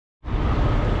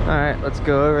right, let's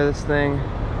go over this thing.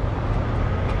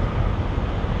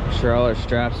 Make sure all our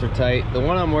straps are tight. The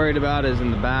one I'm worried about is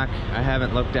in the back. I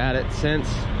haven't looked at it since.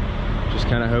 Just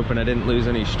kind of hoping I didn't lose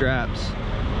any straps.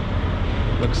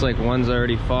 Looks like one's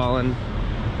already fallen.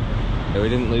 Yeah, we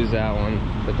didn't lose that one,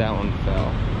 but that one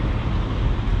fell.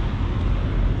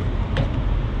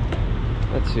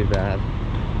 Not too bad.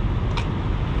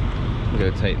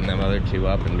 Go tighten them other two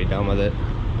up and be done with it.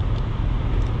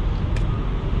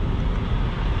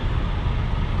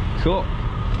 Cool.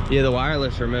 Yeah, the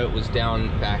wireless remote was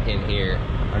down back in here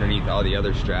underneath all the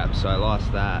other straps, so I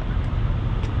lost that.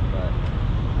 But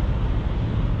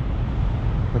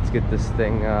let's get this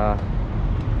thing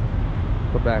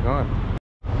put back on.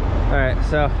 All right,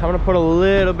 so I'm gonna put a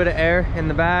little bit of air in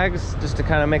the bags just to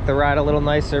kind of make the ride a little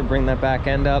nicer, bring that back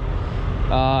end up.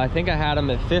 I think I had them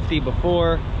at 50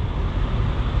 before,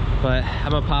 but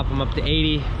I'm gonna pop them up to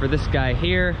 80 for this guy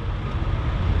here.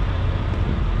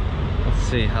 Let's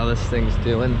see how this thing's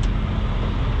doing.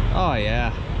 Oh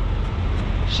yeah,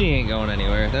 she ain't going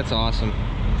anywhere. That's awesome.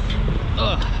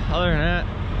 Ugh. Other than that,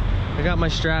 I got my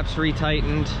straps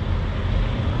retightened.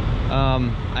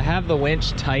 I have the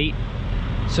winch tight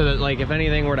so that, like, if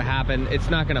anything were to happen, it's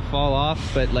not gonna fall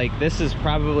off. But like, this is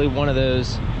probably one of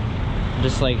those,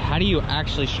 just like, how do you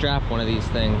actually strap one of these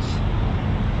things,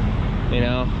 you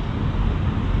know?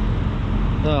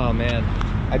 Oh man,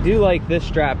 I do like this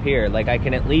strap here. Like, I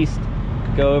can at least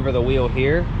go over the wheel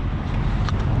here,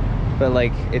 but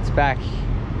like, it's back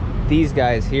these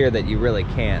guys here that you really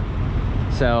can't.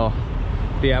 So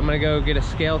yeah, I'm gonna go get a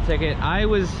scale ticket.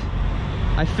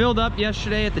 I filled up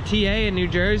yesterday at the TA in New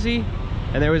Jersey,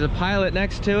 and there was a pilot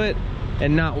next to it,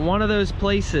 and not one of those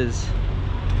places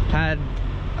had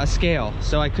a scale,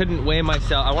 so I couldn't weigh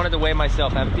myself. I wanted to weigh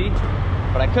myself empty,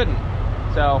 but I couldn't.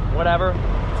 So whatever.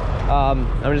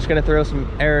 I'm just gonna throw some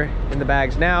air in the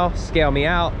bags now, scale me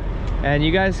out, and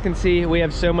you guys can see we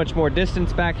have so much more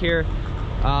distance back here.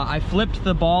 I flipped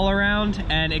the ball around,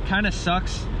 and it kind of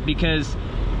sucks because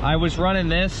I was running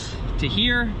this to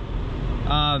here,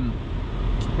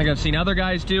 like I've seen other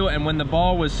guys do, and when the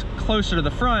ball was closer to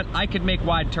the front, I could make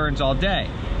wide turns all day.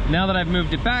 Now that I've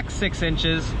moved it back 6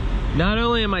 inches, not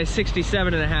only am I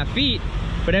 67.5 feet,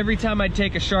 but every time I'd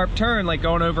take a sharp turn, like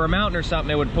going over a mountain or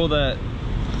something, it would pull the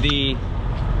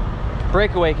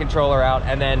breakaway controller out,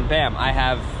 and then bam, I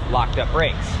have locked up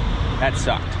brakes. That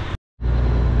sucked.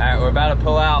 All right, we're about to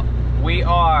pull out.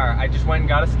 I just went and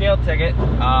got a scale ticket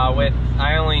with,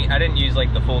 I didn't use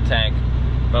like the full tank,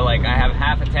 but like I have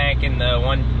half a tank in the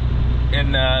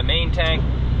main tank,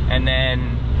 and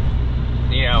then,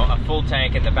 you know, a full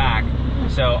tank in the back.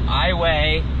 So I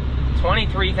weigh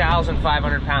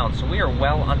 23,500 pounds. So we are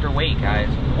well underweight, guys.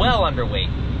 Well underweight.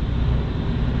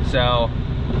 So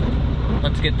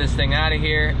let's get this thing out of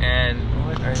here. And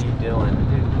what are you doing?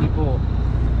 Dude,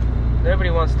 nobody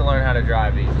wants to learn how to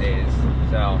drive these days.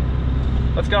 So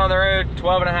let's go on the road.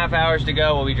 12.5 hours to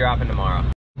go. We'll be dropping tomorrow.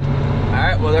 All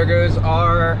right, well, there goes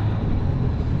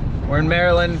we're in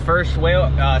Maryland, first scale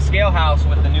house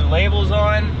with the new labels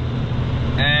on.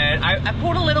 And I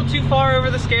pulled a little too far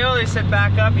over the scale. They said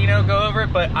back up, you know, go over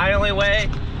it, but I only weigh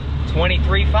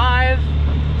 23.5.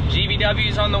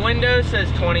 GVW's on the window, says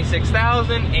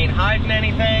 26,000, ain't hiding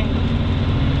anything.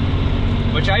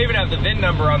 Which I even have the VIN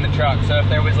number on the truck, so if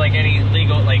there was like any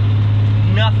legal, like,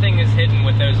 nothing is hidden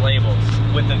with those labels.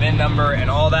 With the VIN number and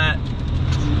all that,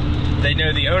 they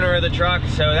know the owner of the truck,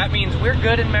 so that means we're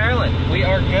good in Maryland. We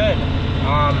are good.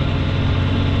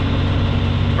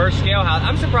 First scale house.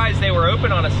 I'm surprised they were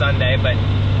open on a Sunday, but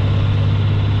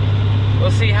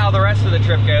we'll see how the rest of the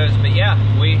trip goes. But yeah,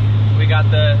 we got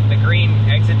the green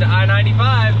exit to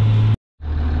I-95.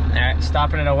 All right,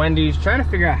 stopping at a Wendy's, trying to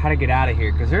figure out how to get out of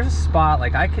here, because there's a spot,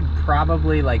 like, I could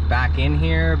probably like back in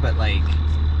here, but like,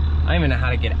 I don't even know how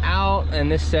to get out. And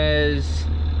this says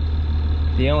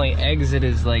the only exit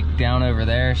is like down over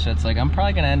there, so it's like I'm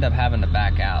probably gonna end up having to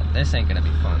back out. This ain't gonna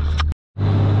be fun.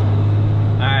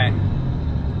 All right,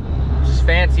 just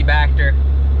fancy backed her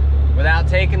without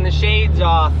taking the shades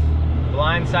off.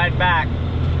 Blindside back,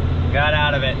 got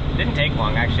out of it. Didn't take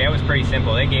long, actually. That was pretty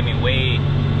simple. They gave me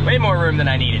way more room than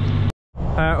I needed.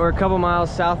 All right, we're a couple miles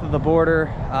south of the border.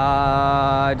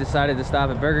 I decided to stop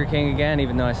at Burger King again,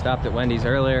 even though I stopped at Wendy's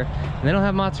earlier. And they don't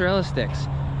have mozzarella sticks,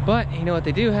 but you know what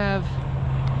they do have?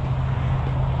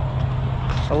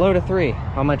 A load of 3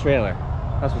 on my trailer.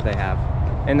 That's what they have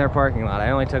in their parking lot.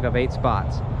 I only took up 8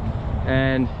 spots,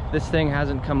 and this thing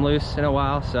hasn't come loose in a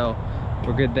while, so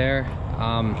we're good there.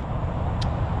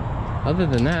 Other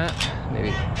than that, maybe,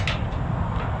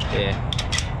 yeah,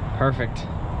 perfect.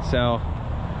 So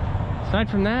aside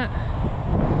from that,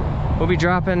 we'll be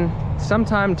dropping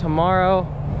sometime tomorrow.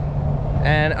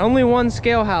 And only one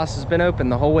scale house has been open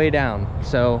the whole way down.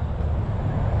 So,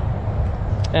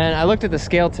 and I looked at the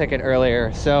scale ticket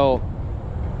earlier. So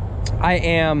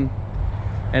I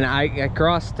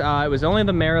crossed, it was only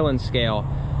the Maryland scale,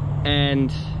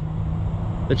 and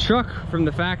the truck from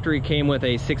the factory came with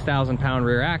a 6,000 pound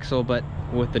rear axle, but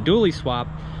with the dually swap,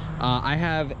 I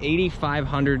have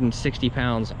 8,560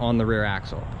 pounds on the rear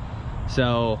axle.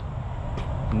 So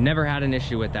never had an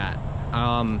issue with that.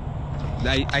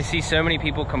 I see so many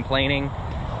people complaining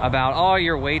about, oh,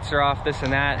 your weights are off, this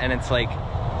and that, and it's like,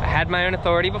 I had my own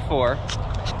authority before.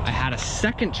 I had a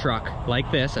second truck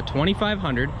like this, a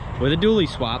 2500 with a dually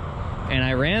swap, and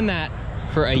I ran that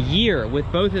for a year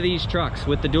with both of these trucks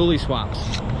with the dually swaps.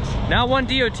 Not one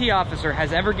DOT officer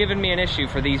has ever given me an issue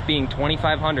for these being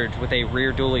 2500s with a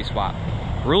rear dually swap.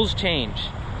 Rules change.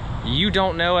 You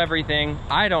don't know everything.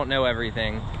 I don't know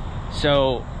everything.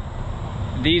 So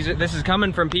this is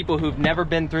coming from people who've never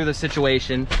been through the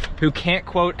situation, who can't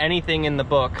quote anything in the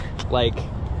book. Like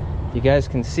you guys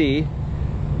can see,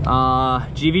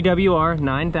 GVWR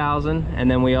 9,000,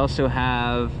 and then we also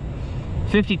have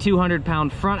 5,200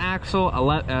 pound front axle,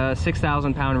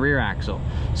 6,000 pound rear axle.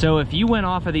 So if you went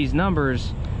off of these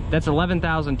numbers, that's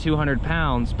 11,200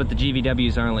 pounds, but the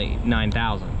GVWs are only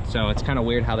 9,000. So it's kind of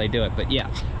weird how they do it, but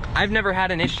yeah. I've never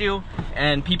had an issue,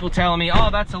 and people telling me, oh,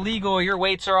 that's illegal, your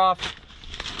weights are off.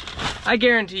 I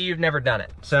guarantee you've never done it.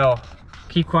 So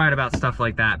keep quiet about stuff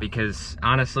like that, because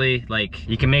honestly, like,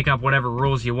 you can make up whatever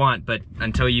rules you want, but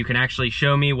until you can actually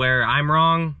show me where I'm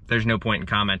wrong, there's no point in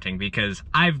commenting, because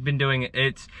I've been doing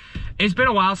it. It's been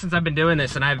a while since I've been doing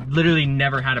this, and I've literally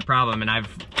never had a problem, and I've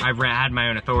had my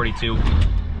own authority too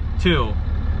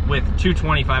with two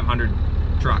 2,500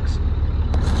 trucks.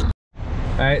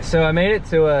 All right, so I made it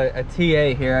to a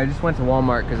TA here. I just went to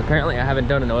Walmart because apparently I haven't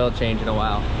done an oil change in a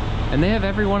while, and they have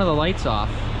every one of the lights off,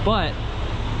 but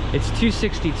it's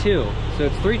 262, so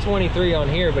it's 323 on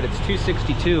here, but it's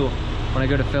 262 when I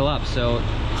go to fill up. So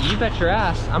you bet your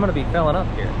ass I'm gonna be filling up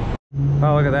here.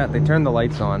 Oh, look at that, they turned the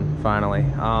lights on finally.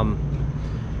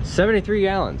 73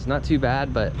 gallons, not too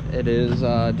bad, but it is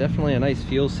definitely a nice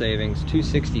fuel savings,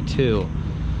 262.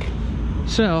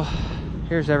 So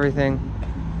here's everything.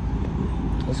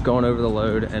 Just going over the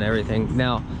load and everything.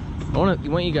 Now, I want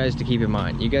you guys to keep in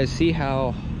mind, you guys see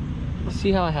how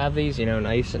I have these, you know,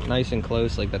 nice and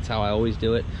close, like that's how I always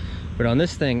do it. But on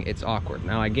this thing, it's awkward.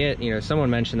 Now I get, you know, someone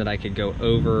mentioned that I could go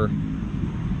over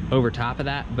top of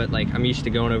that, but like I'm used to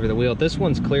going over the wheel. This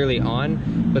one's clearly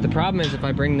on, but the problem is if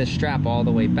I bring this strap all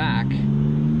the way back,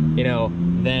 you know,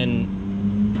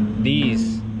 then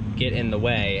these get in the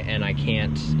way and I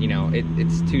can't, you know,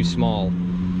 it's too small.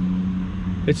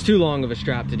 It's too long of a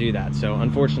strap to do that. So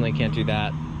unfortunately I can't do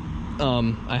that.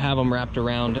 I have them wrapped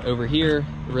around over here,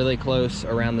 really close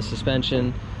around the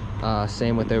suspension.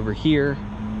 Same with over here.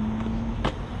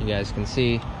 You guys can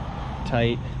see,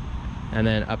 tight. And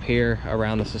then up here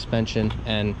around the suspension,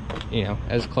 and you know,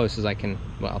 as close as I can.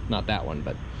 Well, not that one,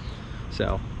 but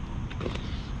so.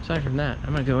 Aside from that,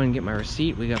 I'm gonna go in and get my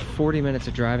receipt. We got 40 minutes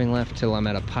of driving left till I'm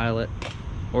at a Pilot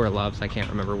or a Love's. I can't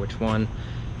remember which one.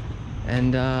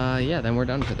 And yeah, then we're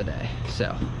done for the day.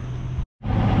 So.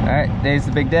 All right, today's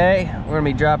the big day. We're gonna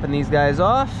be dropping these guys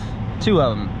off. Two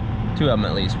of them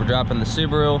at least. We're dropping the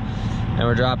Subaru and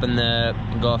we're dropping the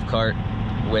golf cart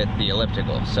with the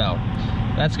elliptical. So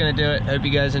that's gonna do it. Hope you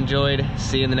guys enjoyed.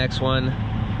 See you in the next one.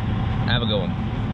 Have a good one.